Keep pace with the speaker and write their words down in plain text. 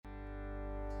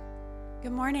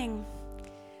Good morning.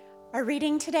 Our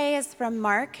reading today is from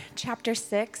Mark chapter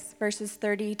 6, verses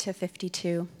 30 to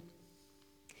 52.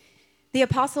 The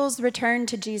apostles returned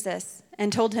to Jesus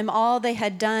and told him all they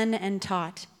had done and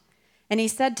taught. And he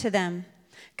said to them,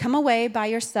 "Come away by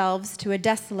yourselves to a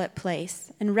desolate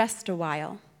place and rest a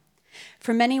while."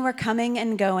 For many were coming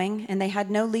and going, and they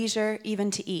had no leisure even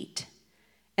to eat.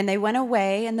 And they went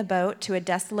away in the boat to a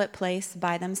desolate place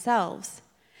by themselves.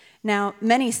 Now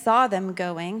many saw them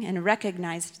going and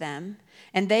recognized them,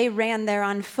 and they ran there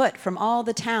on foot from all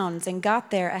the towns and got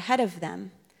there ahead of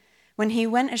them. When he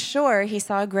went ashore, he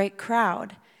saw a great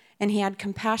crowd, and he had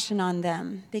compassion on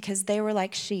them, because they were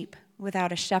like sheep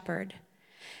without a shepherd.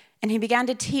 And he began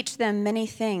to teach them many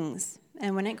things.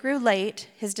 And when it grew late,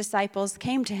 his disciples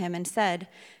came to him and said,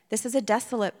 "This is a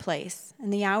desolate place,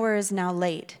 and the hour is now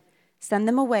late. Send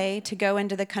them away to go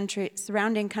into the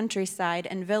surrounding countryside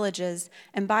and villages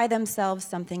and buy themselves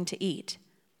something to eat."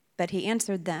 But he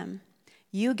answered them,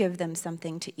 "You give them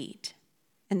something to eat."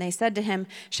 And they said to him,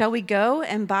 "Shall we go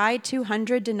and buy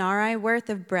 200 denarii worth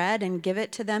of bread and give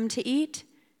it to them to eat?"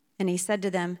 And he said to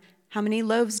them, "How many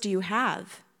loaves do you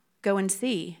have? Go and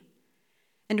see."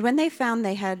 And when they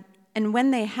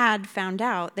had found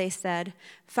out, they said,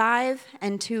 5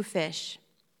 and 2 fish.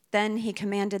 Then he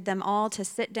commanded them all to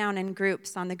sit down in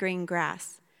groups on the green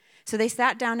grass. So they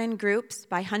sat down in groups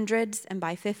by hundreds and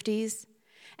by 50s.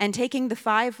 And taking the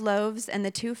 5 loaves and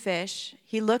the 2 fish,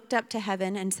 he looked up to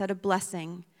heaven and said a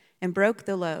blessing, and broke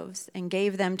the loaves, and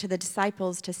gave them to the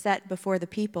disciples to set before the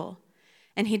people.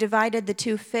 And he divided the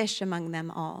 2 fish among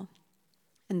them all.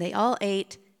 And they all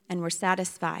ate and were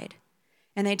satisfied.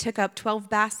 And they took up 12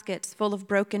 baskets full of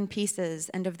broken pieces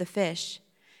and of the fish.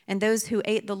 And those who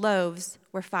ate the loaves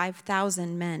were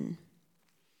 5,000 men.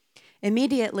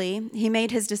 Immediately he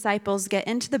made his disciples get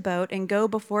into the boat and go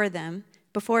before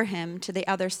him to the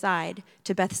other side,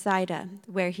 to Bethsaida,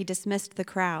 where he dismissed the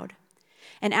crowd.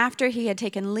 And after he had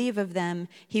taken leave of them,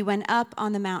 he went up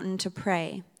on the mountain to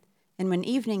pray. And when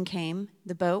evening came,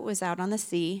 the boat was out on the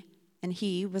sea, and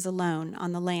he was alone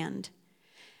on the land.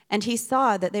 And he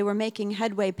saw that they were making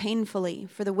headway painfully,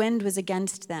 for the wind was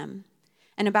against them.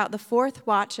 And about the 4th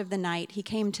watch of the night he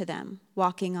came to them,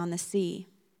 walking on the sea.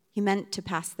 He meant to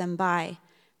pass them by,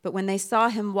 but when they saw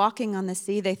him walking on the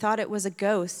sea, they thought it was a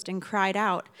ghost and cried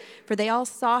out, for they all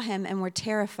saw him and were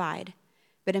terrified.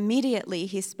 But immediately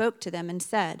he spoke to them and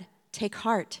said, "Take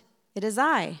heart, it is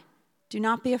I. Do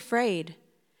not be afraid."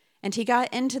 And he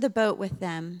got into the boat with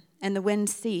them, and the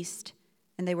wind ceased,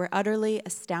 and they were utterly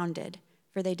astounded,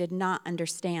 for they did not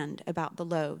understand about the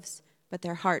loaves, but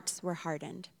their hearts were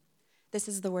hardened. This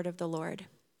is the word of the Lord.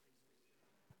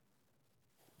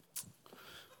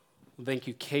 Thank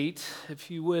you, Kate. If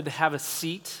you would have a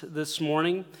seat this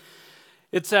morning.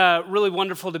 It's really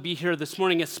wonderful to be here this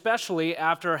morning, especially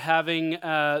after having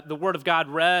the Word of God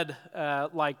read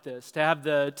like this, to have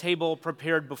the table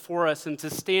prepared before us, and to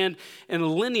stand in a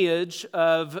lineage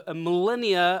of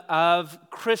millennia of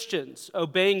Christians,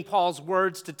 obeying Paul's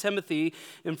words to Timothy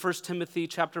in 1 Timothy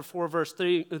chapter 4, verse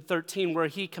 13, where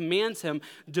he commands him,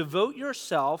 "Devote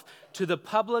yourself to the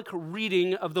public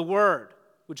reading of the Word,"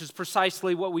 which is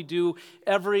precisely what we do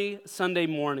every Sunday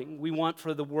morning. We want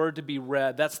for the Word to be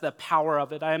read. That's the power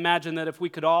of it. I imagine that if we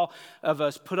could all of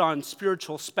us put on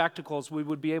spiritual spectacles, we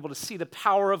would be able to see the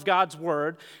power of God's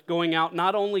Word going out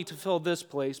not only to fill this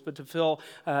place, but to fill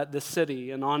the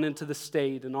city and on into the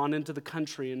state and on into the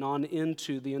country and on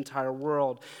into the entire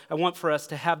world. I want for us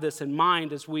to have this in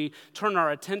mind as we turn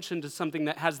our attention to something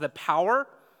that has the power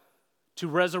to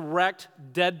resurrect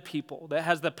dead people, that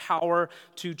has the power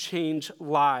to change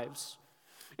lives.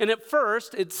 And at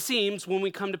first, it seems when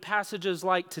we come to passages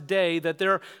like today that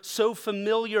they're so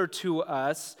familiar to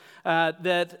us that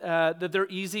they're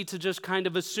easy to just kind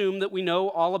of assume that we know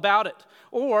all about it,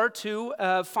 or to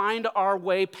find our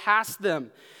way past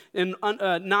them and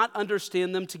not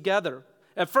understand them together.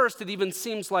 At first, it even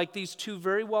seems like these two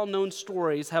very well-known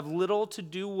stories have little to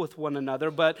do with one another,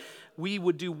 but we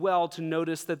would do well to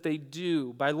notice that they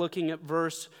do by looking at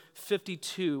verse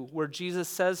 52, where Jesus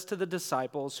says to the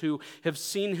disciples who have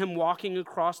seen him walking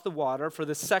across the water for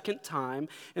the second time,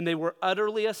 and they were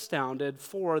utterly astounded,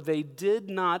 for they did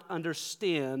not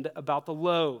understand about the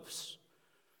loaves.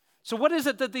 So what is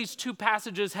it that these two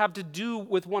passages have to do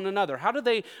with one another? How do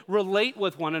they relate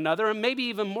with one another? And maybe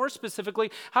even more specifically,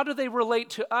 how do they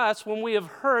relate to us when we have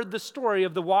heard the story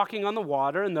of the walking on the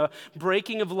water and the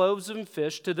breaking of loaves and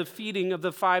fish to the feeding of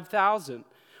the 5,000?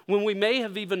 When we may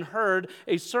have even heard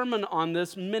a sermon on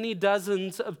this many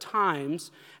dozens of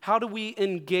times, how do we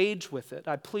engage with it?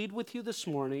 I plead with you this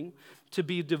morning to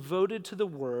be devoted to the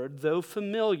Word, though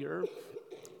familiar,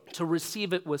 to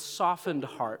receive it with softened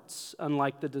hearts,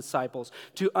 unlike the disciples,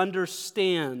 to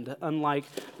understand, unlike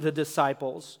the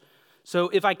disciples. So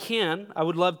if I can, I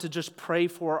would love to just pray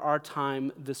for our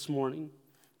time this morning.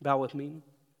 Bow with me.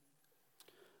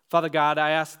 Father God,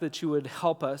 I ask that you would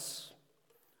help us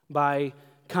by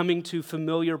coming to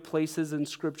familiar places in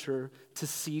Scripture to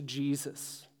see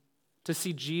Jesus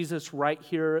right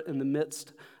here in the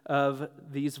midst of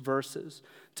these verses,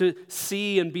 to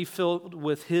see and be filled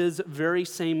with his very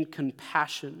same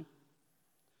compassion,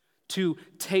 to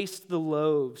taste the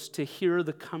loaves, to hear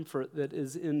the comfort that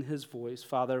is in his voice.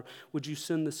 Father, would you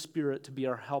send the Spirit to be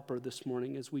our helper this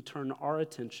morning as we turn our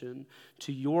attention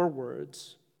to your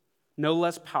words, no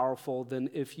less powerful than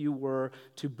if you were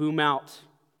to boom out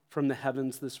from the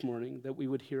heavens this morning, that we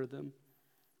would hear them.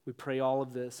 We pray all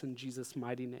of this in Jesus'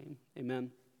 mighty name.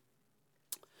 Amen.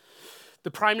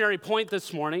 The primary point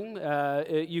this morning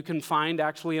you can find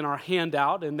actually in our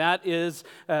handout, and that is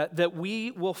that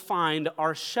we will find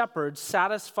our shepherd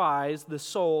satisfies the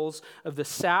souls of the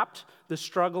sapped, the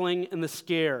struggling, and the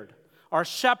scared. Our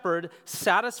shepherd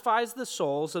satisfies the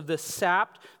souls of the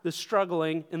sapped, the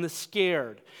struggling, and the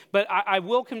scared. But I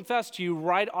will confess to you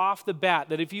right off the bat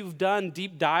that if you've done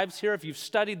deep dives here, if you've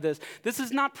studied this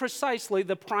is not precisely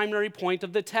the primary point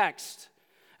of the text.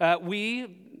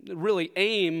 We really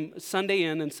aim Sunday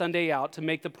in and Sunday out to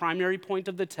make the primary point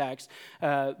of the text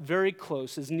very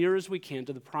close, as near as we can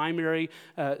to the primary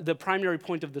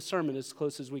point of the sermon, as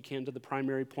close as we can to the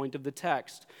primary point of the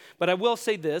text. But I will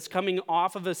say this, coming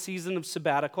off of a season of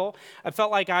sabbatical, I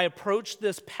felt like I approached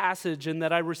this passage and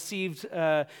that I received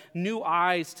new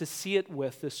eyes to see it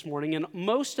with this morning, and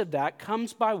most of that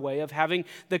comes by way of having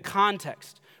the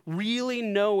context, really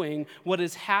knowing what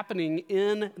is happening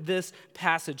in this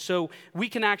passage. So we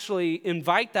can actually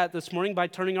invite that this morning by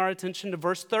turning our attention to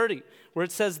verse 30, where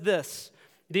it says this: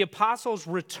 the apostles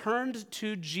returned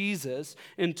to Jesus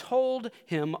and told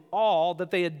him all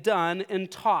that they had done and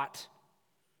taught.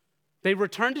 They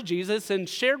returned to Jesus and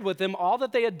shared with him all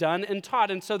that they had done and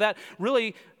taught. And so that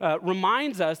really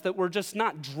reminds us that we're just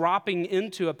not dropping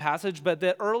into a passage, but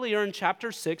that earlier in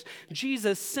chapter 6,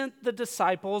 Jesus sent the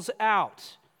disciples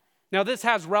out. Now, this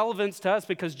has relevance to us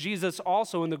because Jesus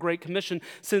also in the Great Commission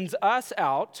sends us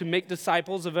out to make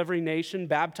disciples of every nation,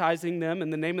 baptizing them in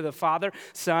the name of the Father,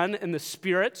 Son, and the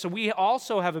Spirit. So we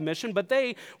also have a mission, but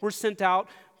they were sent out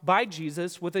by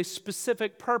Jesus with a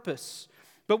specific purpose.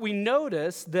 But we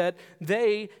notice that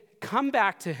they come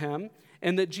back to him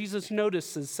and that Jesus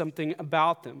notices something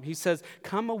about them. He says,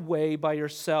 "Come away by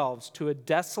yourselves to a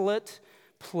desolate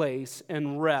place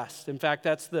and rest." In fact,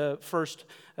 that's the first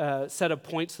set of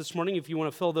points this morning, if you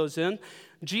want to fill those in.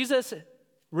 Jesus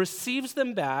receives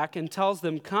them back and tells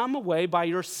them, "Come away by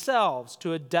yourselves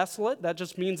to a desolate," that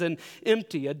just means an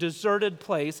empty, a deserted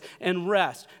place, and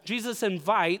rest. Jesus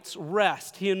invites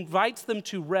rest. He invites them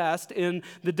to rest in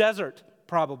the desert,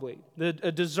 probably,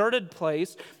 a deserted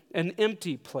place, an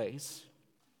empty place.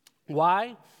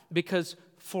 Why? Because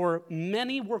for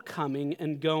many were coming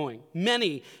and going.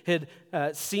 Many had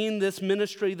seen this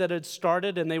ministry that had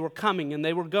started, and they were coming and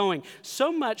they were going.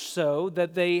 So much so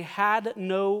that they had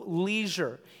no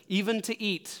leisure, even to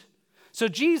eat. So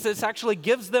Jesus actually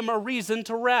gives them a reason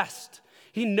to rest.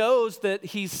 He knows that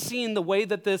he's seen the way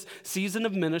that this season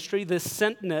of ministry, this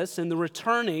sentness and the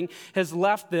returning has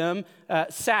left them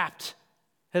sapped,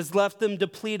 has left them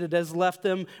depleted, has left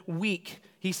them weak.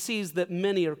 He sees that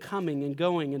many are coming and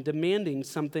going and demanding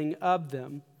something of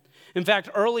them. In fact,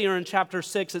 earlier in chapter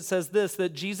 6, it says this,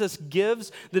 that Jesus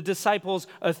gives the disciples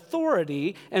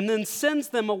authority and then sends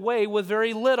them away with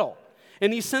very little.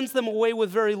 And he sends them away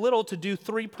with very little to do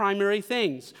three primary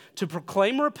things: to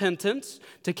proclaim repentance,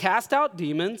 to cast out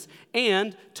demons,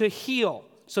 and to heal.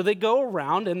 So they go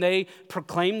around and they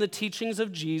proclaim the teachings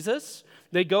of Jesus.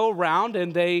 They go around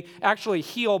and they actually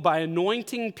heal by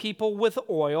anointing people with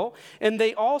oil. And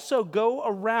they also go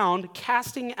around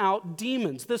casting out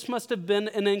demons. This must have been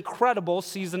an incredible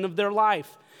season of their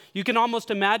life. You can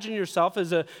almost imagine yourself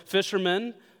as a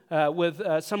fisherman with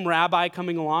some rabbi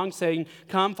coming along saying,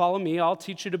 "Come, follow me, I'll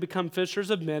teach you to become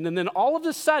fishers of men." And then all of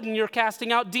a sudden you're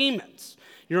casting out demons.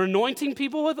 You're anointing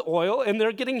people with oil and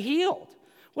they're getting healed.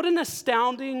 What an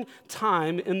astounding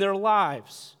time in their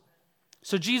lives.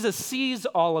 So Jesus sees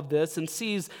all of this and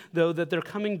sees, though, that they're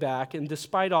coming back, and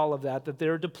despite all of that, that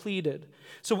they're depleted.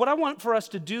 So what I want for us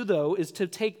to do, though, is to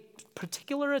take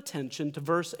particular attention to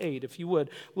verse 8. If you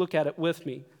would, look at it with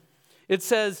me. It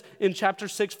says in chapter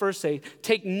 6, verse 8,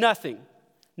 "Take nothing,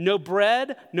 no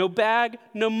bread, no bag,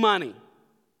 no money."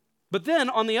 But then,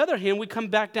 on the other hand, we come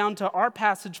back down to our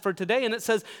passage for today, and it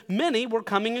says, "Many were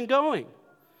coming and going."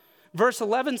 Verse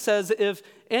 11 says, if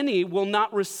any will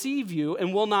not receive you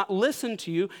and will not listen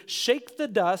to you, shake the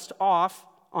dust off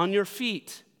on your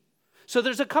feet. So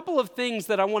there's a couple of things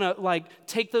that I want to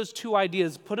take those two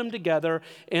ideas, put them together,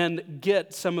 and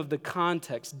get some of the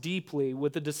context deeply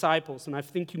with the disciples. And I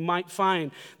think you might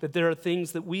find that there are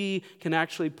things that we can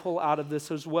actually pull out of this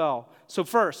as well. So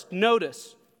first,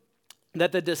 notice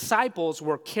that the disciples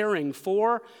were caring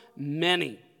for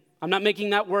many. I'm not making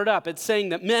that word up. It's saying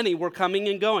that many were coming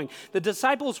and going. The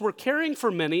disciples were caring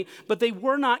for many, but they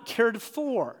were not cared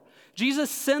for.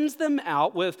 Jesus sends them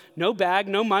out with no bag,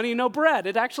 no money, no bread.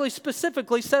 It actually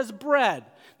specifically says bread.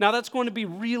 Now that's going to be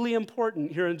really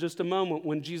important here in just a moment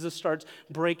when Jesus starts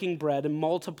breaking bread and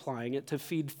multiplying it to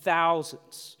feed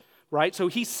thousands, right? So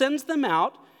he sends them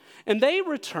out, and they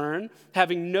return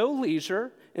having no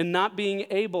leisure and not being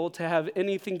able to have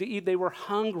anything to eat. They were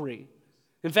hungry.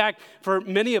 In fact, for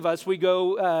many of us, we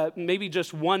go maybe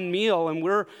just one meal and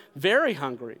we're very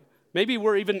hungry. Maybe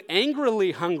we're even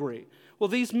angrily hungry. Well,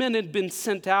 these men had been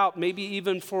sent out maybe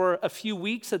even for a few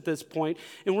weeks at this point,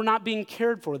 and were not being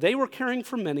cared for. They were caring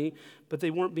for many, but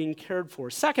they weren't being cared for.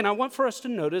 Second, I want for us to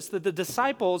notice that the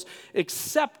disciples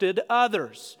accepted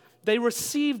others. They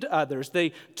received others.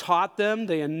 They taught them,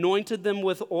 they anointed them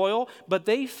with oil, but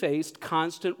they faced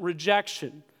constant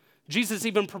rejection. Jesus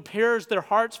even prepares their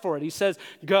hearts for it. He says,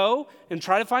 go and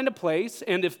try to find a place,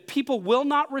 and if people will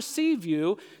not receive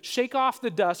you, shake off the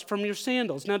dust from your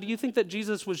sandals. Now, do you think that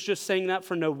Jesus was just saying that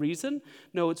for no reason?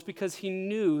 No, it's because he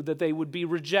knew that they would be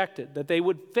rejected, that they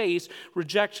would face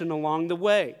rejection along the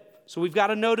way. So we've got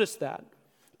to notice that.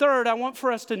 Third, I want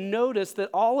for us to notice that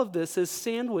all of this is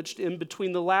sandwiched in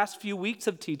between the last few weeks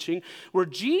of teaching where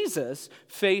Jesus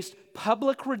faced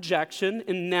public rejection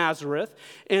in Nazareth,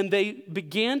 and they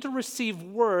began to receive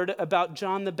word about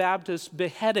John the Baptist's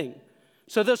beheading.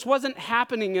 So this wasn't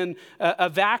happening in a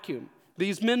vacuum.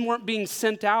 These men weren't being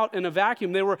sent out in a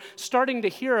vacuum. They were starting to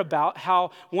hear about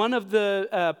how one of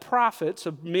the prophets,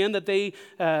 a man that they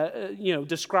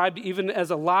described even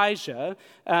as Elijah,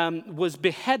 was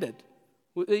beheaded.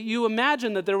 You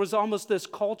imagine that there was almost this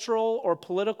cultural or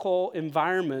political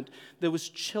environment that was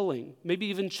chilling, maybe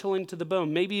even chilling to the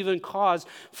bone, maybe even caused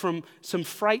from some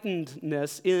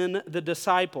frightenedness in the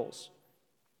disciples.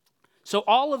 So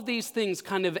all of these things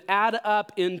kind of add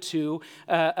up into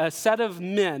a set of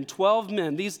men, 12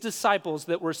 men, these disciples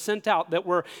that were sent out, that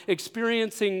were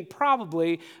experiencing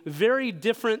probably very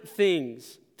different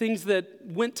things that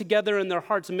went together in their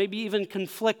hearts and maybe even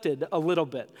conflicted a little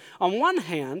bit. On one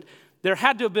hand, there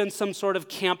had to have been some sort of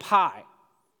camp high,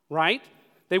 right?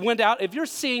 They went out. If you're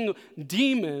seeing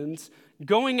demons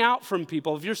going out from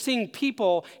people, if you're seeing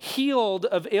people healed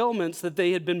of ailments that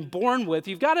they had been born with,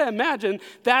 you've got to imagine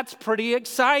that's pretty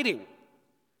exciting.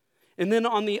 And then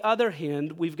on the other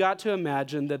hand, we've got to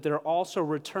imagine that they're also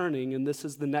returning, and this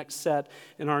is the next set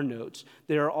in our notes.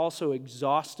 They are also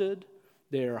exhausted,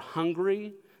 they're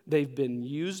hungry, they've been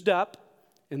used up,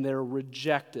 and they're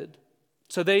rejected.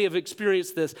 So they have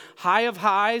experienced this high of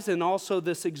highs and also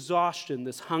this exhaustion,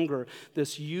 this hunger,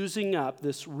 this using up,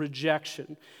 this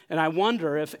rejection. And I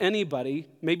wonder if anybody,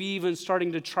 maybe even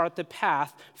starting to chart the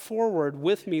path forward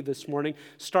with me this morning,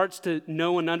 starts to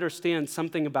know and understand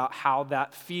something about how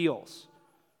that feels.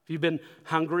 Have you been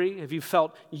hungry? Have you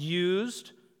felt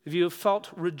used? Have you felt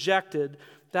rejected?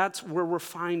 That's where we're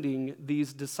finding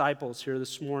these disciples here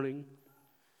this morning.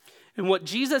 And what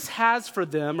Jesus has for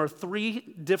them are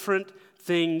three different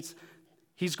things.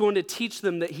 He's going to teach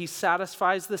them that he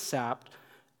satisfies the sapped,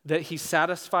 that he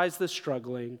satisfies the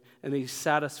struggling, and that he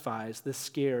satisfies the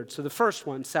scared. So the first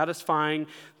one, satisfying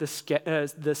the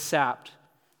sapped.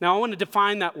 Now I want to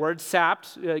define that word.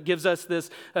 Sapped gives us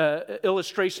this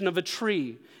illustration of a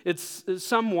tree. It's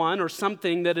someone or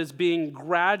something that is being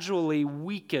gradually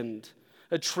weakened.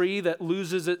 A tree that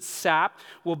loses its sap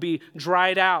will be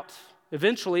dried out.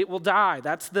 Eventually, it will die.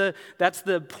 That's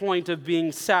the point of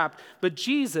being sapped. But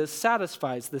Jesus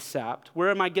satisfies the sapped. Where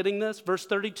am I getting this? Verse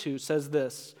 32 says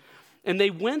this, and they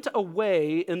went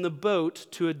away in the boat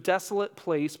to a desolate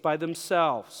place by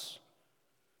themselves.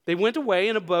 They went away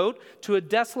in a boat to a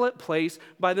desolate place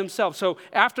by themselves. So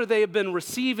after they have been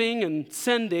receiving and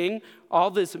sending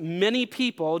all this many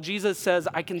people, Jesus says,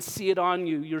 I can see it on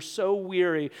you. You're so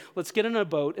weary. Let's get in a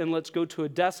boat and let's go to a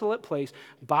desolate place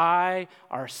by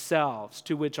ourselves.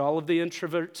 To which all of the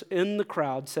introverts in the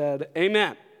crowd said,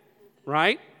 amen.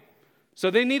 Right? So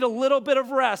they need a little bit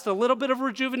of rest, a little bit of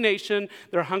rejuvenation.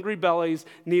 Their hungry bellies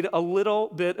need a little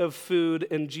bit of food,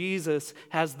 and Jesus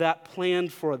has that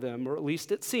planned for them, or at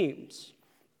least it seems.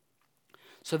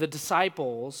 So the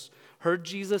disciples heard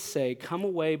Jesus say, come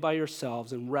away by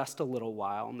yourselves and rest a little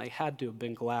while, and they had to have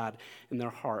been glad in their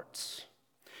hearts.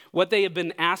 What they have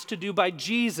been asked to do by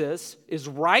Jesus is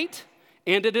right,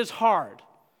 and it is hard.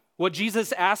 What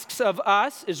Jesus asks of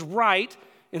us is right,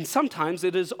 and sometimes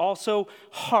it is also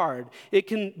hard. It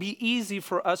can be easy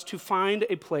for us to find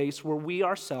a place where we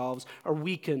ourselves are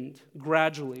weakened.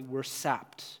 Gradually, we're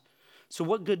sapped. So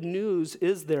what good news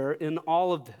is there in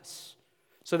all of this?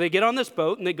 So they get on this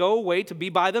boat and they go away to be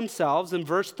by themselves. And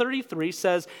verse 33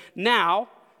 says, now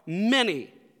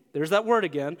many, there's that word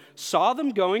again, saw them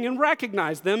going and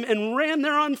recognized them and ran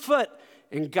there on foot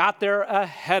and got there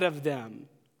ahead of them.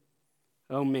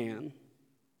 Oh man.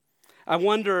 I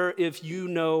wonder if you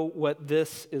know what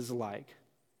this is like.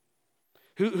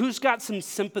 Who's got some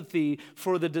sympathy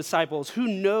for the disciples? Who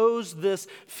knows this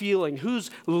feeling? Who's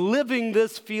living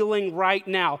this feeling right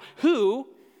now? Who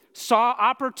saw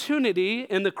opportunity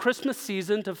in the Christmas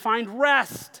season to find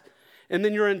rest, and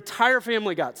then your entire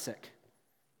family got sick?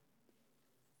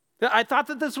 I thought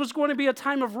that this was going to be a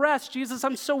time of rest. Jesus,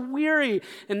 I'm so weary,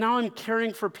 and now I'm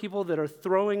caring for people that are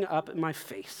throwing up in my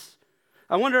face.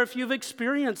 I wonder if you've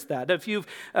experienced that, if you've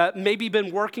maybe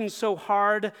been working so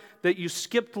hard that you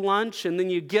skipped lunch and then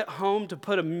you get home to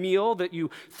put a meal that you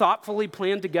thoughtfully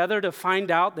planned together to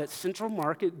find out that Central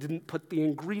Market didn't put the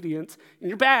ingredients in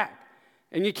your bag.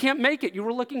 And you can't make it. You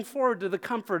were looking forward to the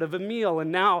comfort of a meal, and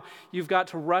now you've got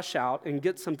to rush out and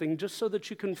get something just so that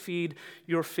you can feed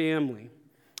your family.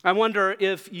 I wonder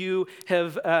if you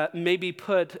have maybe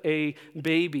put a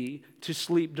baby to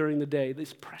sleep during the day,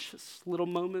 these precious little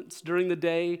moments during the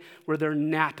day where they're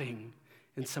napping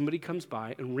and somebody comes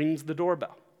by and rings the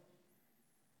doorbell.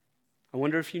 I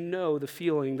wonder if you know the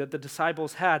feeling that the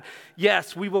disciples had.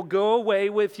 Yes, we will go away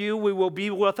with you. We will be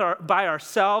by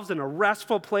ourselves in a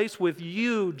restful place with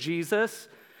you, Jesus.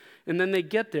 And then they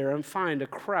get there and find a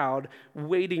crowd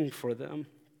waiting for them.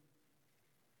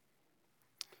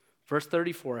 Verse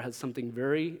 34 has something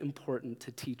very important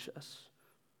to teach us.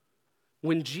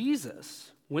 When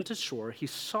Jesus went ashore, he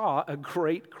saw a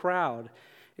great crowd,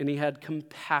 and he had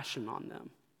compassion on them.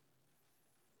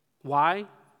 Why?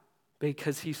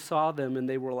 Because he saw them, and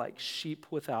they were like sheep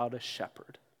without a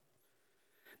shepherd.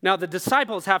 Now, the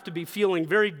disciples have to be feeling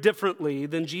very differently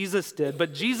than Jesus did,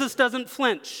 but Jesus doesn't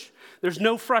flinch. There's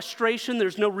no frustration,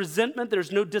 there's no resentment,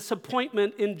 there's no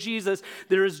disappointment in Jesus.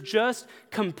 There is just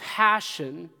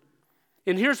compassion.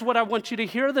 And here's what I want you to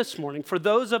hear this morning. For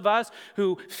those of us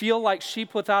who feel like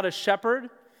sheep without a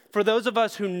shepherd, for those of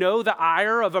us who know the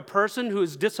ire of a person who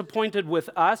is disappointed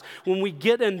with us, when we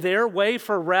get in their way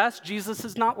for rest, Jesus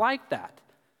is not like that.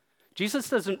 Jesus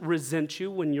doesn't resent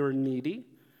you when you're needy.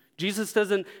 Jesus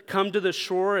doesn't come to the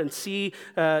shore and see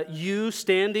you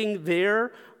standing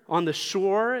there on the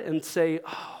shore and say,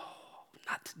 oh,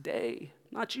 not today,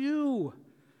 not you.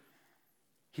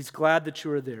 He's glad that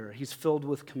you are there. He's filled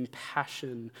with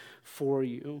compassion for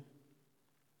you.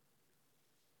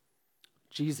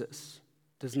 Jesus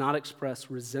does not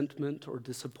express resentment or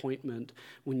disappointment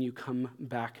when you come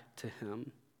back to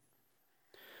him.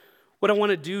 What I want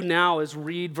to do now is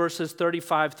read verses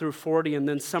 35 through 40 and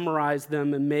then summarize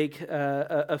them and make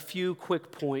a few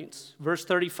quick points. Verse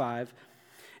 35,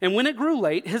 and when it grew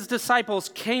late, his disciples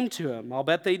came to him, I'll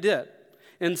bet they did,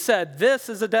 and said, this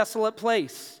is a desolate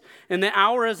place, and the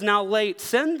hour is now late.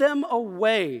 Send them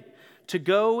away to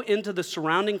go into the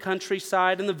surrounding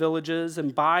countryside and the villages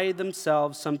and buy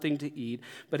themselves something to eat.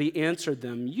 But he answered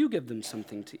them, you give them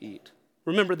something to eat.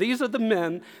 Remember, these are the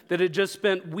men that had just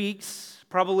spent weeks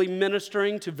probably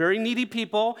ministering to very needy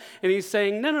people. And he's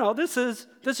saying, no, this is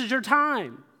your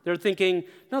time. They're thinking,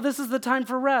 no, this is the time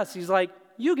for rest. He's like,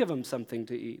 you give them something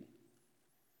to eat.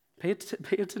 Pay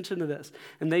attention to this.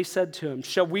 And they said to him,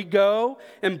 shall we go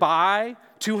and buy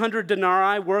 200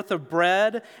 denarii worth of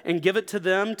bread and give it to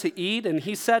them to eat? And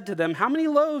he said to them, how many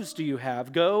loaves do you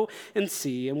have? Go and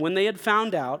see. And when they had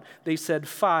found out, they said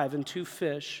 5 and 2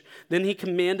 fish. Then he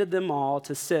commanded them all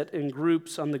to sit in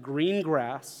groups on the green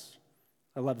grass.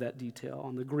 I love that detail,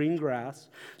 on the green grass.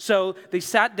 So they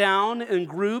sat down in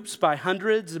groups by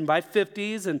hundreds and by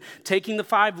 50s, and taking the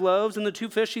 5 loaves and the 2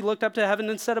 fish, he looked up to heaven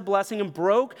and said a blessing and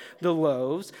broke the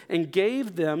loaves and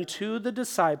gave them to the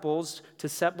disciples to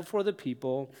set before the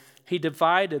people. He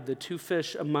divided the 2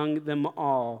 fish among them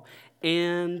all,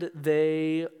 and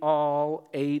they all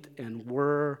ate and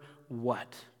were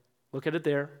what? Look at it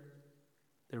there.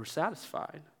 They were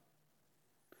satisfied.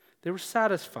 They were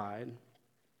satisfied.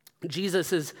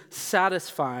 Jesus is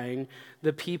satisfying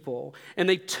the people. And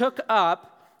they took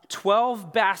up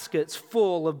 12 baskets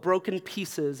full of broken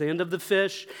pieces and of the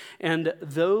fish, and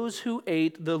those who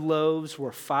ate the loaves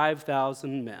were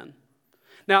 5,000 men.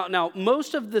 Now,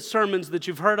 most of the sermons that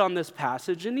you've heard on this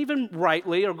passage, and even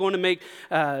rightly, are going to make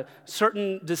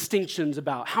certain distinctions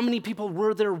about how many people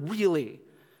were there really.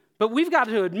 But we've got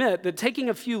to admit that taking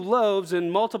a few loaves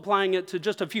and multiplying it to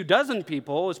just a few dozen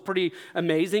people is pretty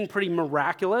amazing, pretty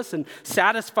miraculous, and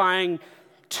satisfying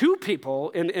 2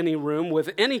 people in any room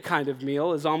with any kind of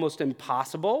meal is almost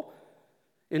impossible.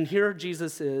 And here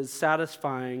Jesus is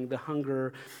satisfying the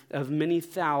hunger of many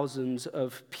thousands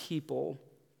of people.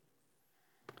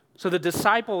 So the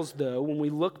disciples, though, when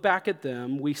we look back at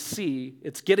them, we see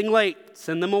it's getting late.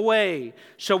 Send them away.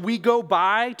 Shall we go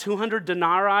buy 200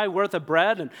 denarii worth of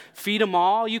bread and feed them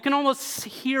all? You can almost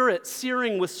hear it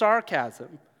searing with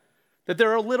sarcasm, that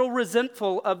they're a little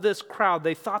resentful of this crowd.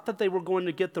 They thought that they were going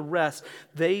to get the rest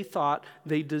they thought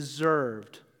they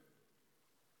deserved.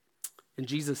 And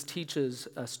Jesus teaches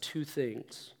us 2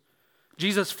 things.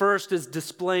 Jesus first is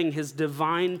displaying his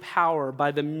divine power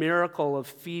by the miracle of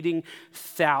feeding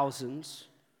thousands.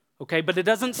 Okay, but it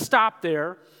doesn't stop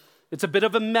there. It's a bit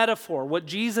of a metaphor. What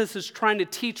Jesus is trying to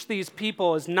teach these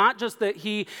people is not just that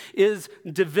he is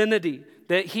divinity,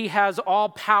 that he has all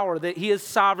power, that he is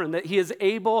sovereign, that he is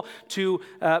able to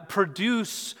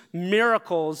produce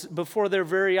miracles before their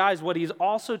very eyes. What he's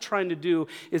also trying to do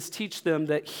is teach them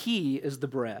that he is the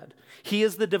bread. He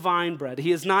is the divine bread.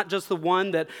 He is not just the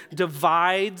one that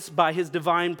divides by his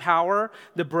divine power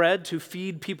the bread to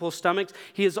feed people's stomachs.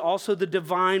 He is also the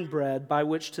divine bread by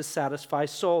which to satisfy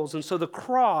souls. And so the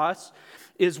cross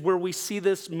is where we see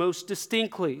this most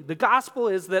distinctly. The gospel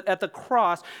is that at the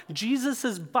cross,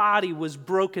 Jesus' body was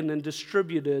broken and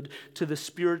distributed to the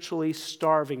spiritually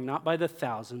starving, not by the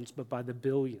thousands, but by the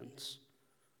billions.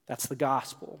 That's the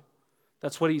gospel.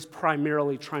 That's what he's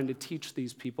primarily trying to teach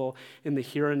these people in the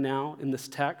here and now in this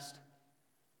text.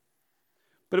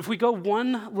 But if we go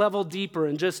one level deeper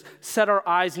and just set our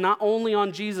eyes not only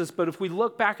on Jesus, but if we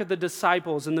look back at the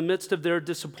disciples in the midst of their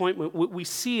disappointment, what we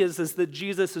see is that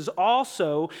Jesus is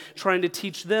also trying to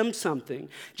teach them something.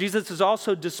 Jesus is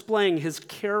also displaying his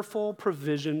careful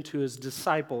provision to his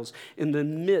disciples in the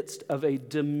midst of a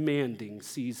demanding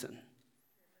season.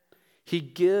 He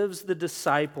gives the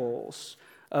disciples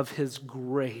of his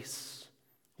grace.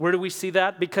 Where do we see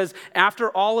that? Because after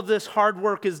all of this hard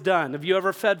work is done, have you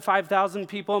ever fed 5,000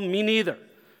 people? Me neither.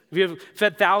 Have you ever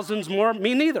fed thousands more?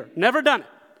 Me neither. Never done it.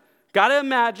 Got to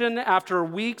imagine after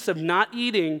weeks of not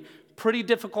eating, pretty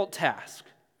difficult task.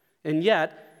 And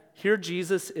yet, here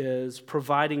Jesus is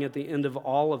providing at the end of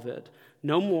all of it,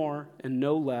 no more and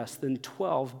no less than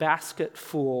 12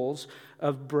 basketfuls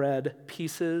of bread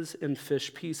pieces and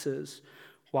fish pieces.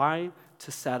 Why?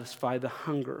 To satisfy the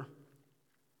hunger.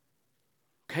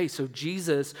 Okay, so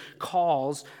Jesus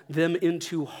calls them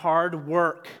into hard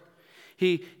work.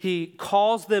 He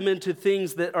calls them into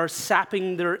things that are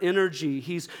sapping their energy.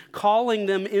 He's calling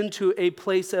them into a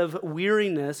place of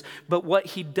weariness, but what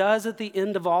he does at the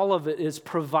end of all of it is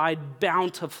provide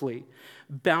bountifully.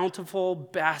 Bountiful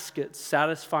baskets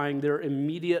satisfying their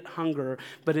immediate hunger,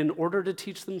 but in order to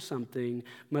teach them something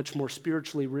much more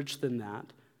spiritually rich than that,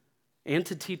 and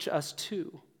to teach us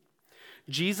too.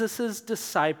 Jesus'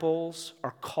 disciples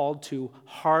are called to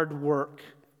hard work.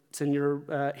 It's in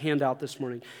your handout this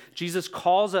morning. Jesus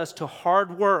calls us to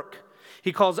hard work.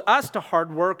 He calls us to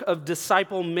hard work of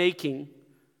disciple making,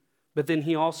 but then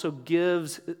he also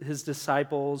gives his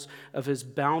disciples of his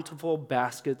bountiful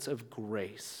baskets of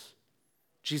grace.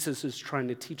 Jesus is trying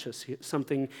to teach us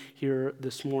something here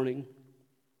this morning.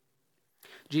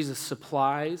 Jesus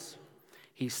supplies,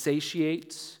 he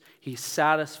satiates, he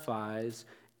satisfies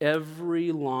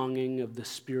every longing of the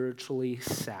spiritually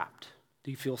sapped. Do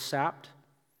you feel sapped?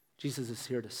 Jesus is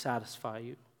here to satisfy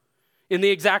you. In the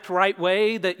exact right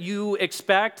way that you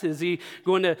expect? Is he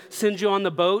going to send you on the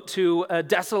boat to a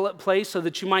desolate place so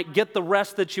that you might get the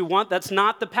rest that you want? That's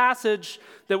not the passage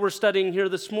that we're studying here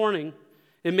this morning.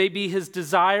 It may be his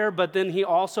desire, but then he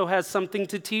also has something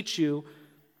to teach you.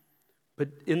 But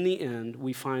in the end,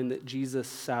 we find that Jesus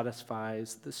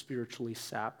satisfies the spiritually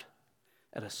sapped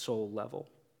at a soul level.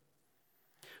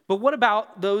 But what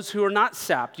about those who are not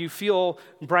sapped? You feel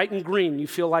bright and green. You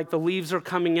feel like the leaves are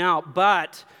coming out,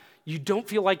 but you don't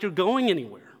feel like you're going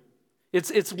anywhere.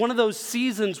 It's one of those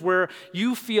seasons where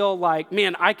you feel like,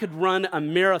 man, I could run a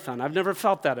marathon. I've never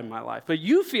felt that in my life. But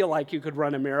you feel like you could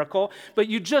run a miracle, but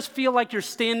you just feel like you're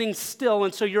standing still,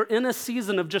 and so you're in a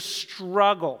season of just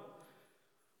struggle.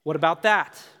 What about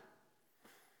that?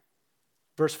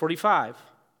 Verse 45.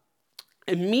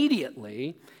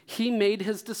 Immediately, he made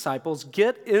his disciples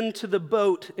get into the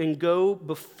boat and go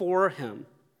before him.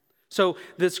 So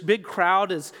this big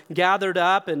crowd is gathered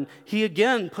up, and he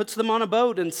again puts them on a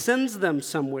boat and sends them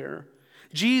somewhere.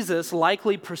 Jesus,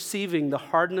 likely perceiving the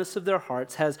hardness of their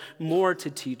hearts, has more to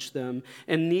teach them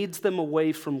and needs them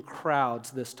away from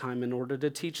crowds this time in order to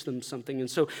teach them something. And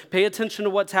so pay attention to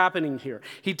what's happening here.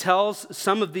 He tells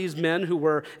some of these men who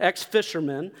were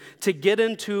ex-fishermen to get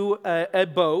into a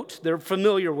boat, they're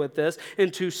familiar with this,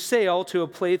 and to sail to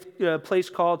a place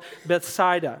called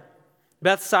Bethsaida.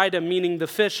 Bethsaida meaning the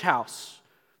fish house.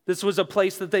 This was a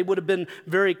place that they would have been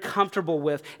very comfortable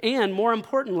with. And more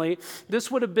importantly,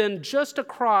 this would have been just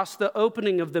across the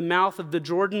opening of the mouth of the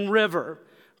Jordan River.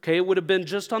 Okay, it would have been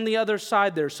just on the other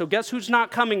side there. So guess who's not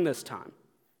coming this time?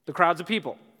 The crowds of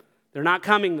people. They're not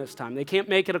coming this time. They can't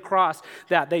make it across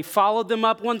that. They followed them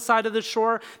up one side of the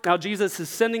shore. Now Jesus is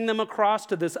sending them across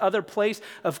to this other place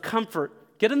of comfort.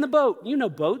 Get in the boat. You know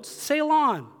boats. Sail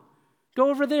on. Go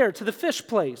over there to the fish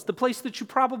place, the place that you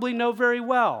probably know very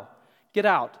well. Get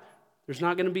out. There's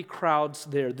not going to be crowds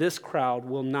there. This crowd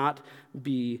will not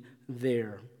be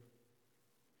there.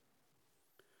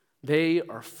 They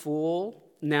are full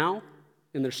now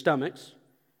in their stomachs,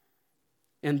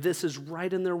 and this is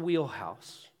right in their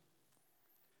wheelhouse.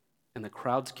 And the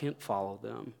crowds can't follow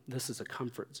them. This is a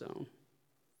comfort zone.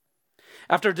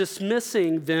 After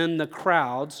dismissing then the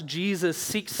crowds, Jesus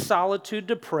seeks solitude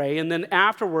to pray, and then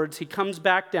afterwards he comes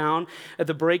back down at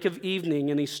the break of evening,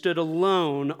 and he stood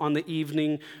alone on the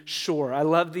evening shore. I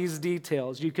love these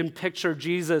details. You can picture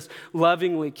Jesus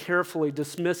lovingly, carefully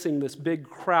dismissing this big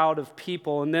crowd of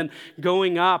people, and then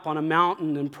going up on a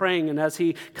mountain and praying. And as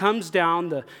he comes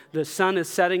down, the sun is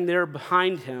setting there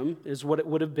behind him, is what it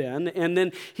would have been, and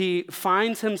then he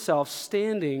finds himself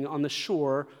standing on the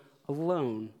shore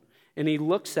alone. And he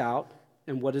looks out,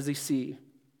 and what does he see?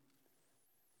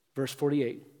 Verse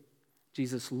 48,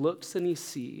 Jesus looks and he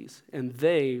sees, and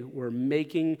they were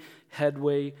making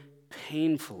headway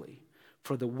painfully,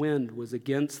 for the wind was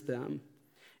against them.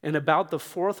 And about the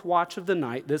fourth watch of the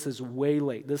night, this is way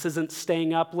late. This isn't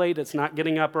staying up late. It's not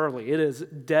getting up early. It is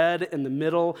dead in the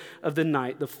middle of the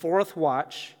night. The fourth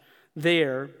watch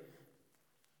there,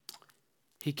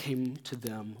 he came to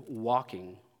them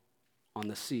walking on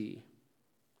the sea.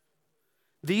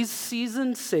 These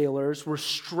seasoned sailors were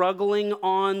struggling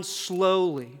on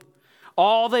slowly.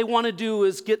 All they want to do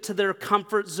is get to their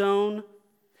comfort zone,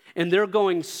 and they're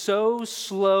going so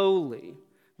slowly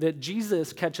that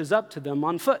Jesus catches up to them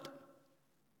on foot.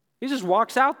 He just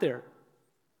walks out there.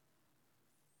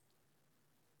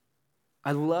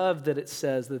 I love that it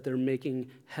says that they're making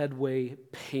headway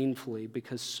painfully,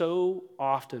 because so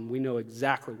often we know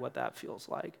exactly what that feels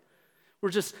like. We're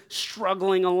just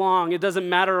struggling along. It doesn't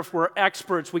matter if we're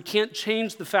experts. We can't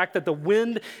change the fact that the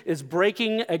wind is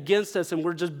breaking against us and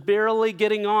we're just barely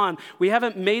getting on. We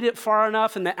haven't made it far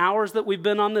enough in the hours that we've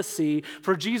been on the sea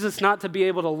for Jesus not to be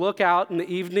able to look out in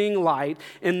the evening light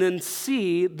and then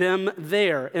see them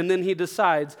there. And then he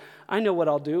decides, I know what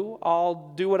I'll do.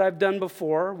 I'll do what I've done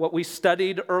before, what we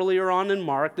studied earlier on in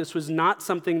Mark. This was not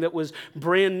something that was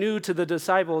brand new to the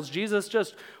disciples. Jesus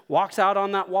just walks out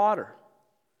on that water.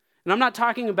 And I'm not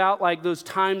talking about like those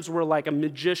times where like a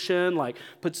magician like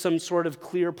puts some sort of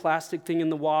clear plastic thing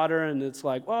in the water and it's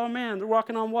like, oh man, they're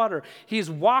walking on water. He's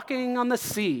walking on the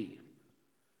sea.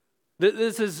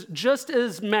 This is just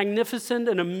as magnificent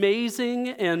and amazing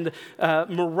and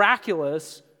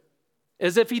miraculous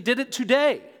as if he did it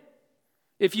today.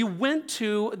 If you went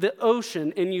to the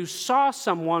ocean and you saw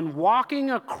someone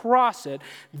walking across it,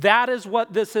 that is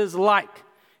what this is like.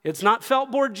 It's not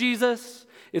felt board Jesus.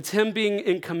 It's him being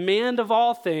in command of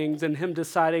all things and him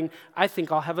deciding, I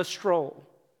think I'll have a stroll.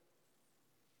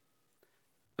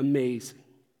 Amazing.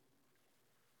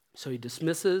 So he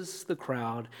dismisses the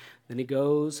crowd, then he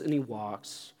goes and he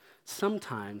walks.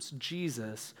 Sometimes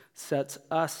Jesus sets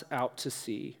us out to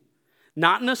sea.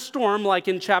 Not in a storm like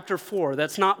in chapter 4.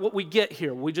 That's not what we get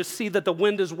here. We just see that the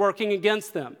wind is working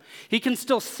against them. He can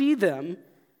still see them.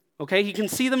 Okay, he can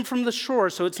see them from the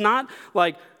shore, so it's not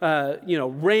like,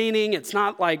 raining. It's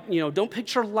not like, don't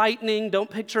picture lightning. Don't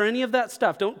picture any of that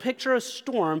stuff. Don't picture a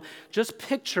storm. Just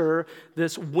picture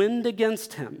this wind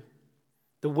against him,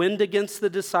 the wind against the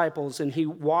disciples, and he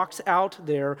walks out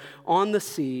there on the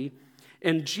sea,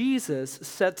 and Jesus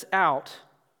sets out,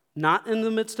 not in the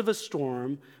midst of a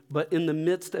storm, but in the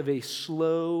midst of a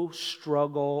slow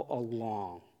struggle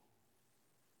along.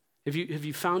 Have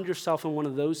you found yourself in one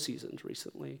of those seasons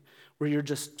recently where you're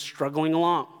just struggling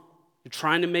along? You're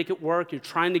trying to make it work. You're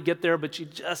trying to get there, but you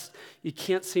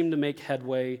can't seem to make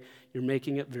headway. You're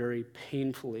making it very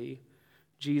painfully.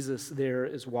 Jesus there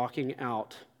is walking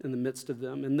out in the midst of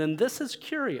them. And then this is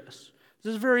curious.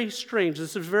 This is very strange.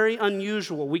 This is very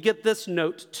unusual. We get this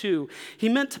note too. He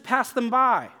meant to pass them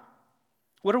by.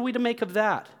 What are we to make of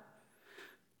that?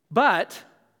 But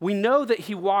We know that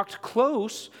he walked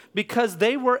close because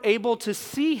they were able to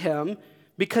see him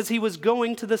because he was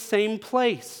going to the same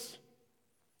place.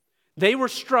 They were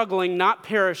struggling, not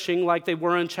perishing like they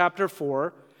were in chapter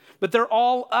 4, but they're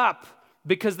all up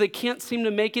because they can't seem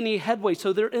to make any headway.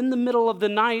 So they're in the middle of the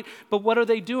night, but what are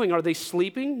they doing? Are they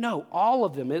sleeping? No, all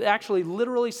of them. It actually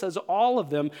literally says all of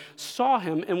them saw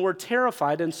him and were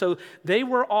terrified. And so they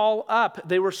were all up.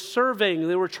 They were surveying.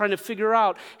 They were trying to figure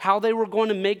out how they were going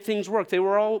to make things work. They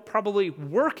were all probably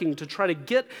working to try to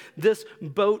get this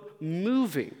boat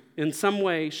moving in some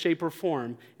way, shape, or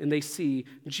form. And they see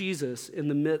Jesus in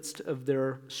the midst of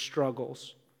their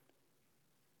struggles.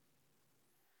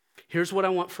 Here's what I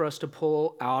want for us to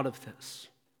pull out of this.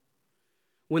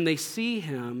 When they see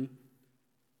him,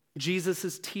 Jesus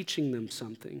is teaching them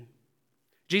something.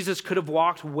 Jesus could have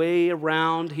walked way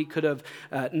around. He could have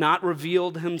not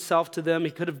revealed himself to them.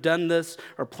 He could have done this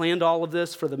or planned all of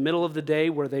this for the middle of the day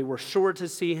where they were sure to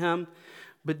see him.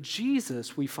 But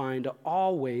Jesus, we find,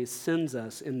 always sends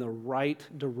us in the right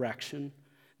direction.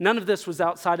 None of this was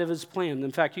outside of his plan.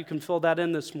 In fact, you can fill that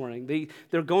in this morning.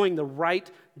 They're going the right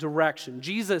direction.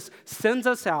 Jesus sends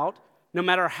us out, no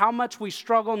matter how much we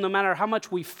struggle, no matter how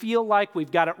much we feel like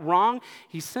we've got it wrong,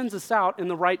 he sends us out in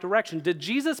the right direction. Did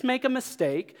Jesus make a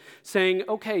mistake saying,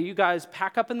 okay, you guys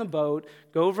pack up in the boat,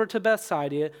 go over to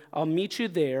Bethsaida, I'll meet you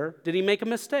there? Did he make a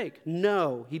mistake?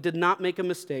 No, he did not make a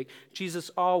mistake. Jesus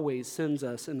always sends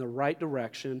us in the right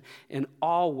direction and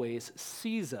always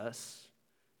sees us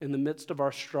in the midst of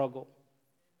our struggle.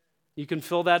 You can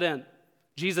fill that in.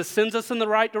 Jesus sends us in the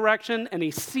right direction, and he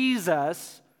sees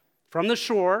us from the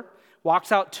shore,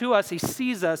 walks out to us. He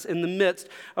sees us in the midst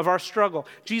of our struggle.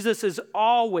 Jesus is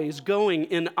always going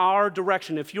in our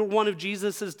direction. If you're one of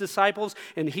Jesus' disciples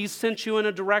and he sent you in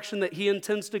a direction that he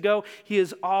intends to go, he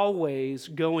is always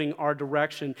going our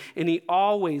direction, and he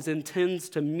always intends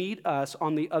to meet us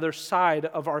on the other side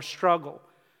of our struggle.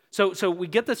 So we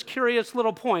get this curious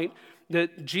little point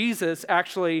that Jesus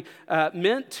actually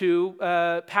meant to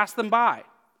pass them by.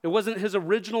 It wasn't his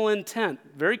original intent.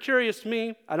 Very curious to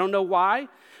me. I don't know why,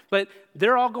 but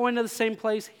they're all going to the same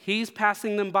place. He's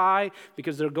passing them by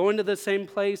because they're going to the same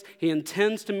place. He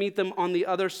intends to meet them on the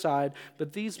other side,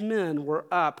 but these men were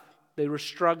up. They were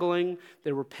struggling.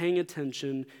 They were paying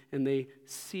attention, and they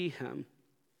see him.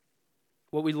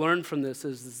 What we learn from this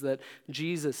is that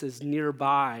Jesus is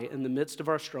nearby in the midst of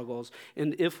our struggles,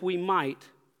 and if we might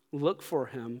look for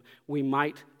him, we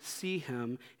might see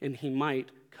him, and he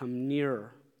might come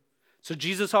nearer. So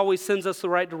Jesus always sends us the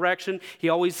right direction. He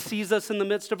always sees us in the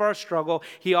midst of our struggle.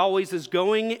 He always is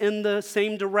going in the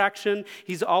same direction.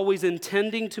 He's always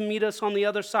intending to meet us on the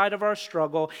other side of our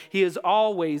struggle. He is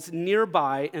always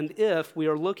nearby, and if we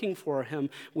are looking for him,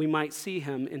 we might see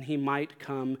him, and he might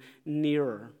come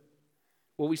nearer.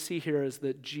 What we see here is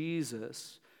that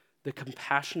Jesus, the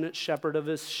compassionate shepherd of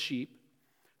his sheep,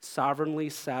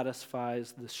 sovereignly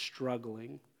satisfies the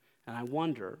struggling. And I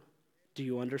wonder, do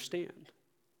you understand?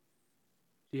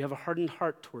 Do you have a hardened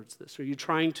heart towards this? Are you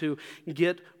trying to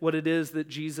get what it is that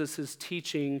Jesus is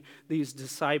teaching these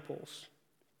disciples?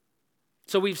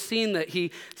 So we've seen that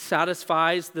he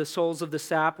satisfies the souls of the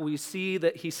sap. We see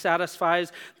that he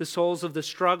satisfies the souls of the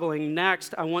struggling.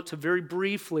 Next, I want to very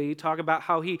briefly talk about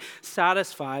how he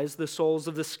satisfies the souls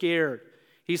of the scared.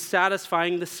 He's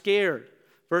satisfying the scared.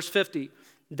 Verse 50.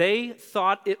 They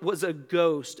thought it was a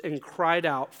ghost and cried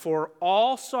out, for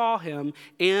all saw him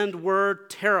and were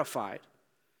terrified.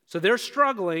 So they're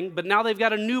struggling, but now they've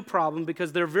got a new problem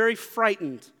because they're very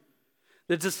frightened.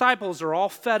 The disciples are all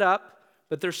fed up,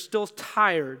 but they're still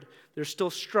tired. They're still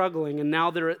struggling, and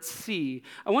now they're at sea.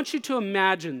 I want you to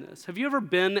imagine this. Have you ever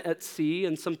been at sea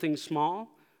in something small?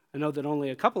 I know that only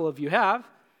a couple of you have,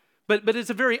 but it's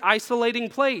a very isolating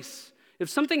place. If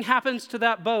something happens to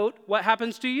that boat, what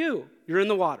happens to you? You're in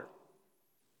the water.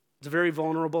 It's a very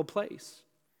vulnerable place.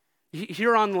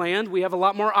 Here on land, we have a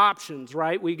lot more options,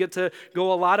 right? We get to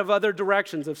go a lot of other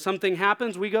directions. If something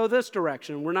happens, we go this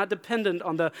direction. We're not dependent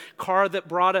on the car that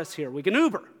brought us here. We can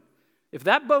Uber. If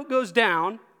that boat goes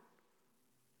down,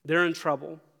 they're in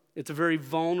trouble. It's a very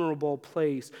vulnerable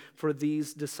place for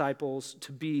these disciples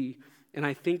to be. And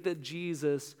I think that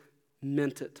Jesus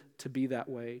meant it to be that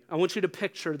way. I want you to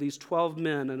picture these 12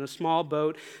 men in a small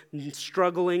boat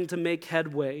struggling to make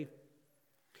headway.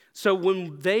 So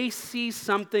when they see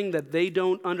something that they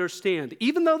don't understand,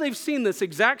 even though they've seen this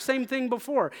exact same thing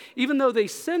before, even though they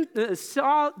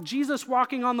saw Jesus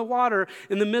walking on the water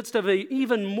in the midst of an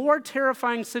even more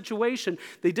terrifying situation,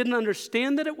 they didn't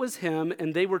understand that it was him,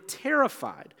 and they were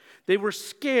terrified. They were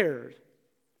scared,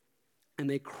 and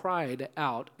they cried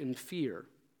out in fear.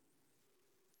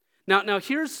 Now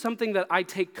here's something that I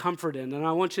take comfort in, and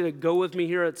I want you to go with me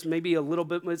here. It's maybe a little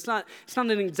bit, it's not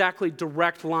an exactly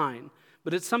direct line,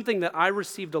 but it's something that I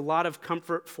received a lot of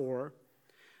comfort for.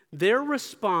 Their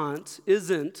response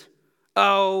isn't,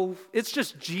 oh, it's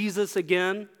just Jesus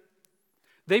again.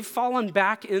 They've fallen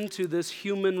back into this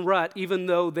human rut, even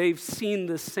though they've seen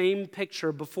the same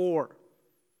picture before.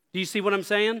 Do you see what I'm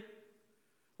saying?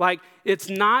 Like, it's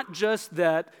not just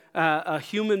that a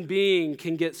human being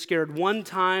can get scared one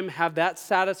time, have that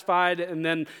satisfied, and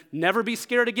then never be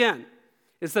scared again.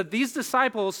 It's that these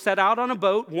disciples set out on a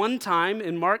boat one time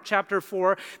in Mark chapter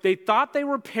 4. They thought they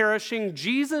were perishing.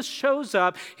 Jesus shows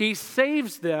up. He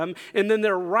saves them, and then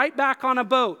they're right back on a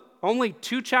boat. Only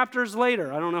 2 chapters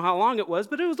later. I don't know how long it was,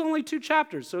 but it was only 2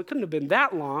 chapters, so it couldn't have been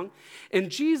that long.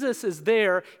 And Jesus is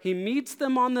there. He meets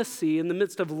them on the sea in the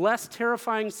midst of less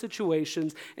terrifying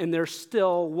situations, and they're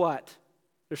still what?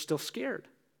 They're still scared.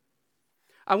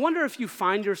 I wonder if you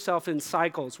find yourself in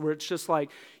cycles where it's just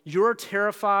like you're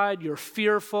terrified, you're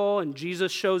fearful, and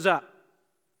Jesus shows up.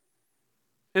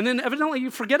 And then evidently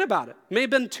you forget about it. It may have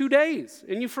been 2 days,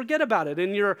 and you forget about it,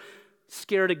 and you're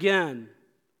scared again.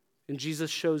 And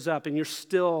Jesus shows up, and you're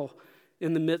still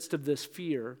in the midst of this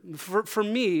fear. For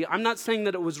me, I'm not saying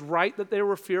that it was right that they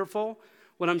were fearful.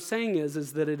 What I'm saying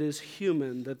is that it is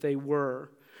human that they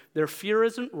were. Their fear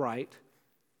isn't right,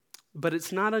 but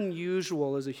it's not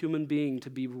unusual as a human being to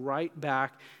be right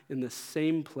back in the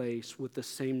same place with the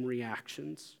same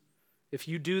reactions. If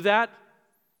you do that,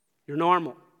 you're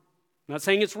normal. I'm not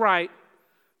saying it's right,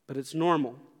 but it's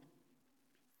normal.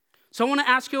 So I want to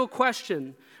ask you a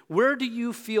question. Where do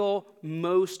you feel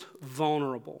most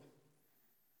vulnerable?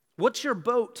 What's your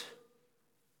boat?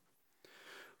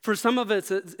 For some of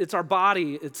us, it's our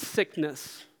body, it's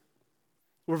sickness.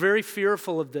 We're very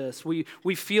fearful of this. We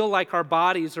feel like our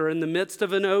bodies are in the midst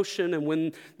of an ocean, and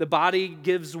when the body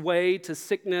gives way to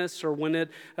sickness or when it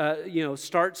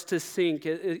starts to sink,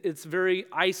 it's very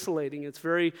isolating. It's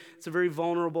a very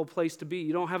vulnerable place to be.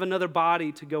 You don't have another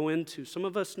body to go into. Some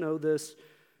of us know this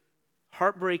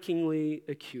heartbreakingly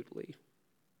acutely.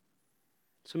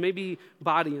 So maybe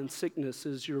body and sickness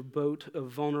is your boat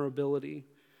of vulnerability.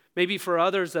 Maybe for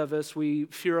others of us, we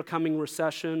fear a coming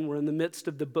recession. We're in the midst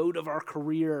of the boat of our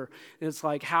career. And it's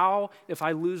like, how, if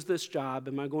I lose this job,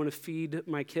 am I going to feed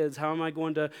my kids? How am I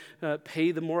going to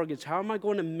pay the mortgage? How am I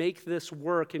going to make this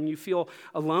work? And you feel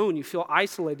alone. You feel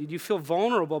isolated. You feel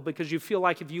vulnerable because you feel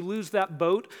like if you lose that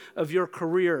boat of your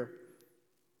career,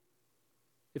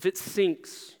 if it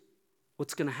sinks,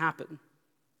 what's going to happen?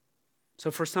 So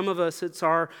for some of us, it's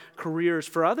our careers.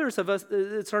 For others of us,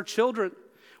 it's our children.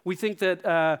 We think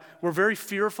that we're very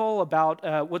fearful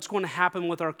about what's going to happen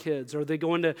with our kids. Are they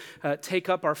going to take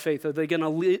up our faith? Are they going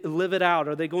to live it out?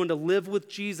 Are they going to live with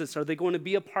Jesus? Are they going to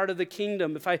be a part of the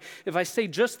kingdom? If I say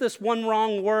just this one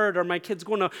wrong word, are my kids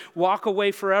going to walk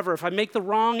away forever? If I make the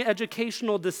wrong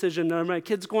educational decision, are my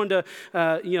kids going to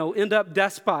end up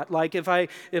despot? Like if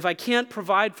I can't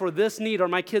provide for this need, are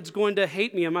my kids going to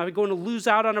hate me? Am I going to lose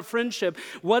out on a friendship?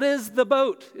 What is the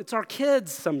boat? It's our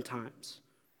kids sometimes.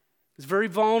 It's very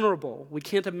vulnerable. We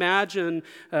can't imagine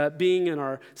being in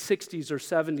our 60s or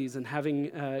 70s and having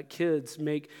kids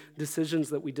make decisions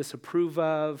that we disapprove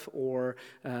of or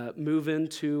move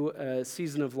into a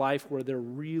season of life where they're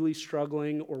really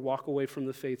struggling or walk away from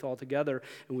the faith altogether,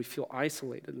 and we feel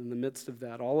isolated in the midst of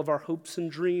that. All of our hopes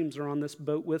and dreams are on this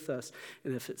boat with us,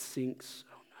 and if it sinks,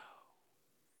 oh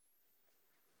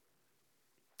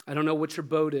no. I don't know what your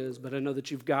boat is, but I know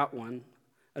that you've got one.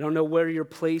 I don't know where your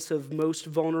place of most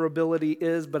vulnerability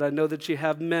is, but I know that you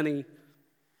have many.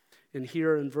 And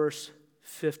here in verse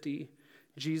 50,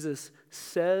 Jesus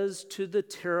says to the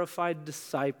terrified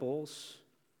disciples,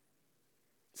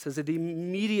 it says that he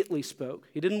immediately spoke.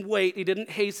 He didn't wait. He didn't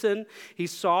hasten. He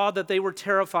saw that they were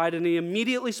terrified, and he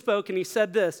immediately spoke, and he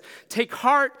said this, "Take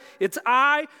heart, it's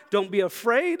I, don't be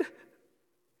afraid."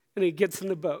 And he gets in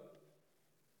the boat.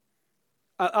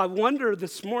 I wonder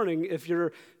this morning if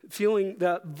you're feeling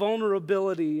that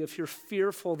vulnerability, if you're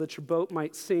fearful that your boat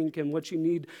might sink, and what you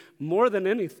need more than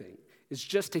anything is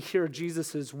just to hear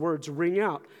Jesus' words ring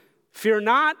out. Fear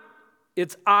not,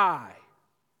 it's I.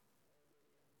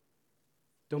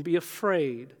 Don't be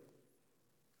afraid.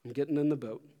 I'm getting in the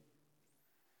boat.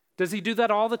 Does he do that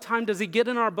all the time? Does he get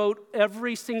in our boat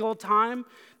every single time?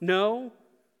 No.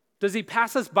 Does he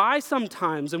pass us by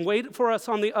sometimes and wait for us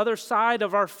on the other side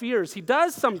of our fears? He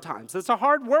does sometimes. That's a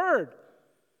hard word.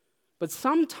 But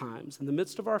sometimes, in the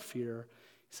midst of our fear,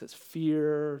 he says,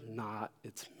 "Fear not,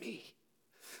 it's me."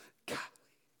 God,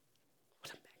 what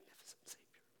a magnificent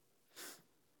Savior.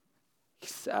 He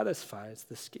satisfies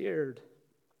the scared.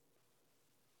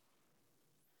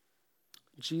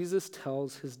 Jesus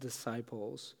tells his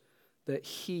disciples that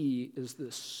he is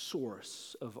the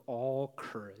source of all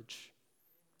courage.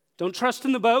 Don't trust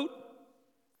in the boat.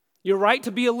 You're right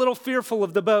to be a little fearful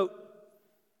of the boat.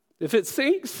 If it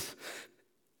sinks,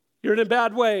 you're in a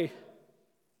bad way.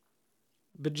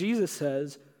 But Jesus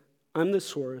says, I'm the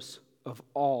source of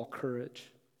all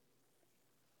courage.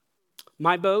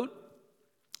 My boat,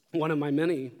 one of my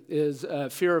many, is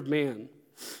fear of man.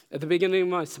 At the beginning of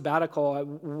my sabbatical, I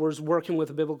was working with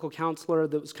a biblical counselor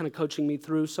that was kind of coaching me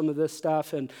through some of this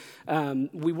stuff, and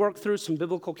we worked through some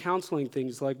biblical counseling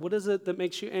things like, what is it that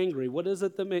makes you angry? What is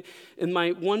it that and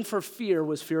my one for fear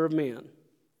was fear of man.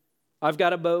 I've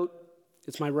got a boat.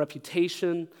 It's my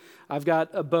reputation. I've got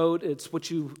a boat. It's what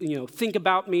you think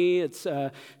about me. It's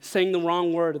saying the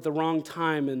wrong word at the wrong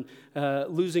time and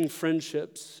losing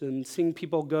friendships and seeing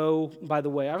people go by the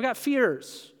way. I've got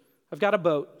fears. I've got a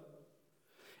boat.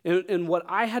 And what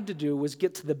I had to do was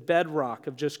get to the bedrock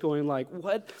of just going like,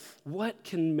 what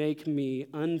can make me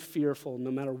unfearful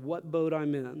no matter what boat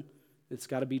I'm in? It's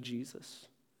got to be Jesus.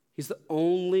 He's the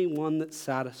only one that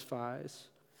satisfies.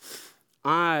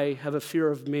 I have a fear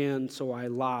of man, so I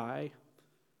lie.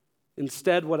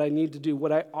 Instead, what I need to do,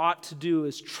 what I ought to do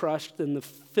is trust in the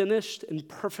finished and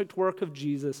perfect work of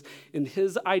Jesus, in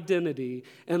his identity,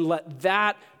 and let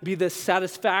that be the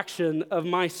satisfaction of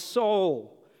my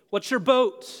soul. What's your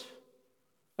boat?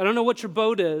 I don't know what your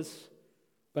boat is,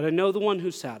 but I know the one who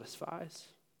satisfies.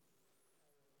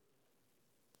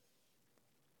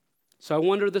 So I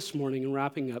wonder this morning, in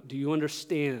wrapping up, do you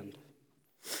understand?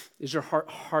 Is your heart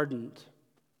hardened?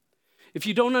 If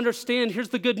you don't understand, here's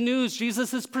the good news.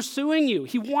 Jesus is pursuing you.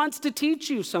 He wants to teach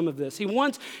you some of this. He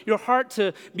wants your heart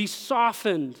to be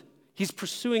softened. He's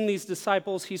pursuing these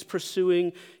disciples. He's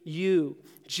pursuing you.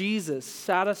 Jesus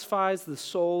satisfies the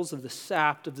souls of the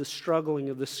sapped, of the struggling,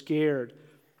 of the scared,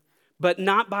 but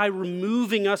not by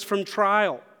removing us from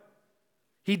trial.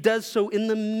 He does so in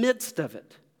the midst of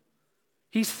it.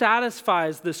 He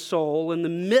satisfies the soul in the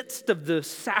midst of the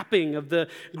sapping of the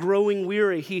growing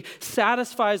weary. He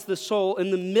satisfies the soul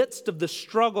in the midst of the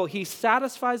struggle. He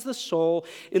satisfies the soul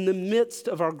in the midst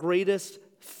of our greatest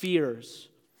fears.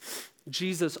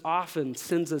 Jesus often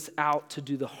sends us out to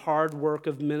do the hard work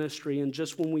of ministry, and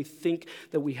just when we think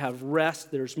that we have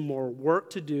rest, there's more work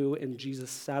to do, and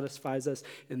Jesus satisfies us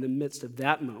in the midst of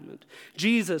that moment.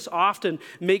 Jesus often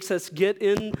makes us get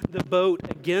in the boat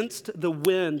against the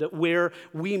wind where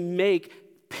we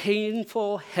make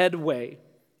painful headway,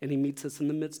 and he meets us in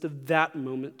the midst of that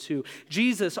moment too.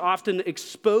 Jesus often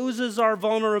exposes our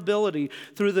vulnerability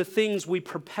through the things we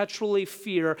perpetually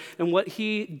fear, and what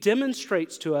he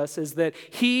demonstrates to us is that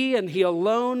he and he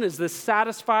alone is the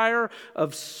satisfier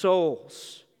of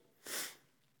souls.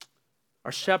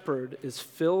 Our shepherd is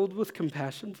filled with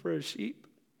compassion for his sheep.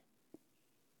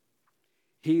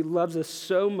 He loves us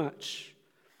so much.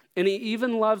 And he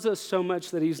even loves us so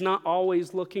much that he's not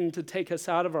always looking to take us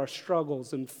out of our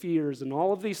struggles and fears and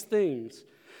all of these things.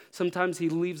 Sometimes he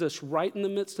leaves us right in the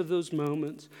midst of those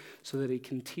moments so that he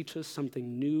can teach us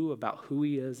something new about who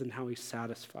he is and how he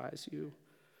satisfies you.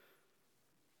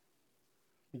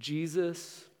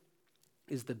 Jesus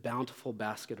is the bountiful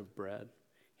basket of bread.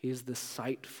 He is the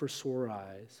sight for sore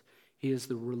eyes. He is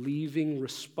the relieving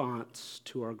response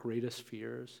to our greatest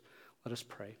fears. Let us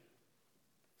pray.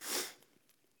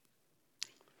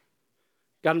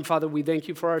 God and Father, we thank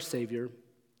you for our Savior.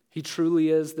 He truly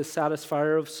is the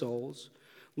satisfier of souls.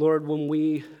 Lord, when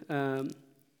we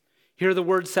hear the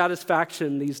word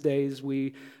satisfaction these days,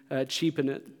 we cheapen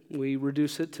it. We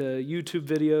reduce it to YouTube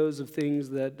videos of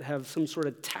things that have some sort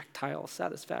of tactile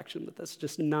satisfaction, but that's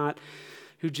just not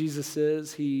who Jesus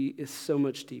is. He is so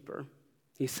much deeper.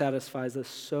 He satisfies us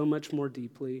so much more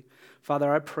deeply.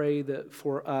 Father, I pray that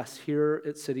for us here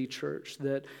at City Church,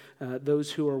 that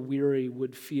those who are weary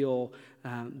would feel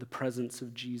the presence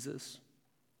of Jesus.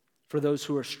 For those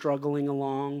who are struggling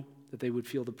along, that they would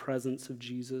feel the presence of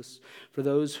Jesus. For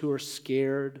those who are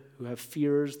scared, who have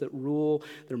fears that rule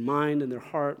their mind and their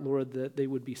heart, Lord, that they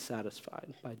would be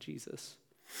satisfied by Jesus.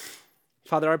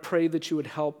 Father, I pray that you would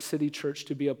help City Church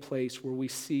to be a place where we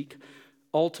seek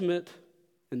ultimate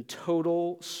and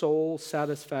total soul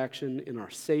satisfaction in our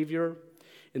Savior,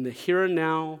 in the here and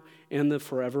now and the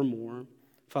forevermore.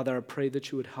 Father, I pray that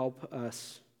you would help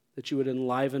us, that you would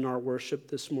enliven our worship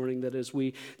this morning, that as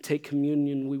we take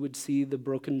communion, we would see the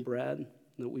broken bread,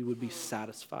 that we would be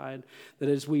satisfied, that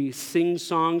as we sing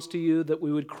songs to you, that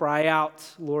we would cry out,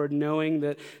 Lord, knowing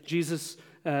that Jesus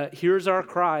hears our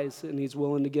cries and he's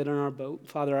willing to get in our boat.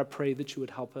 Father, I pray that you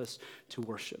would help us to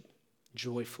worship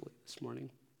joyfully this morning.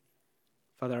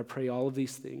 Father, I pray all of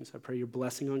these things. I pray your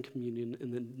blessing on communion in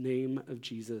the name of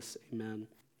Jesus. Amen.